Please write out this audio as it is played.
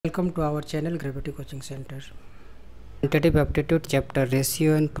Welcome to our channel Gravity Coaching Center. Quantitative Aptitude chapter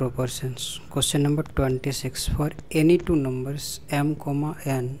Ratio and Proportions. Question number 26. For any two numbers m,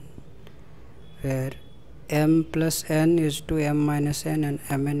 n, where m plus n is to m minus n and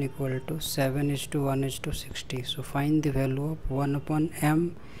mn equal to 7 is to 1 is to 60. So find the value of 1 upon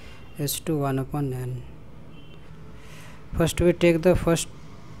m is to 1 upon n. First we take the first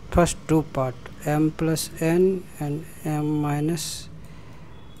two part, m plus n and m minus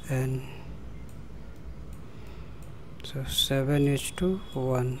n. So 7 is to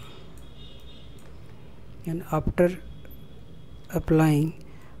 1, and after applying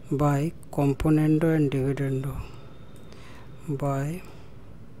by componendo and dividendo, by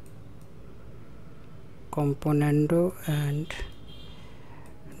componendo and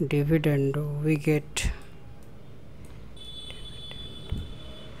dividendo, we get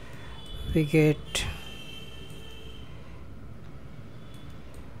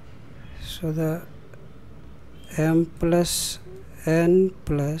so the m plus n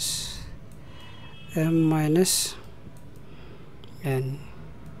plus m minus n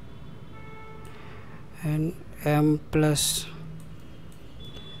and m plus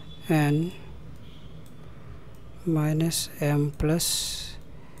n minus m plus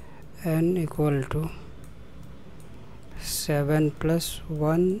n equal to 7 plus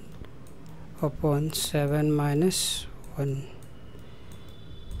 1 upon 7 minus 1.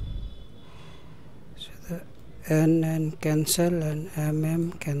 N cancel and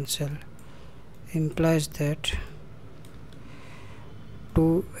mm cancel, implies that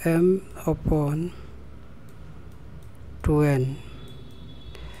 2m upon 2n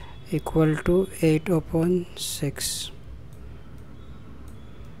equal to 8 upon 6.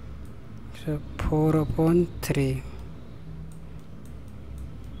 So 4 upon 3.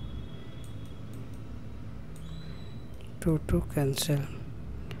 To cancel.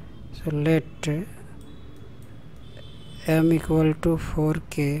 So let m equal to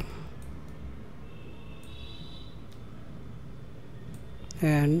 4k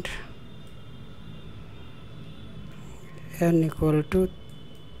and n equal to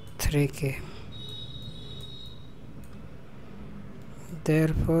 3k.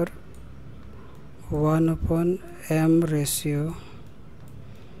 Therefore 1 upon m ratio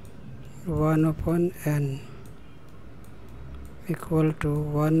 1 upon n equal to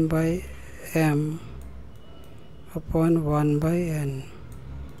 1 by m upon 1 by n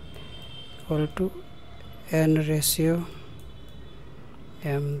equal to n ratio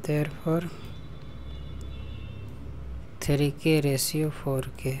m. Therefore 3k ratio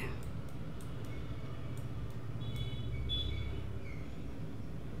 4k.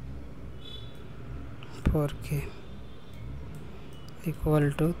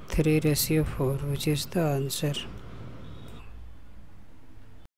 Equal to 3 ratio 4, which is the answer.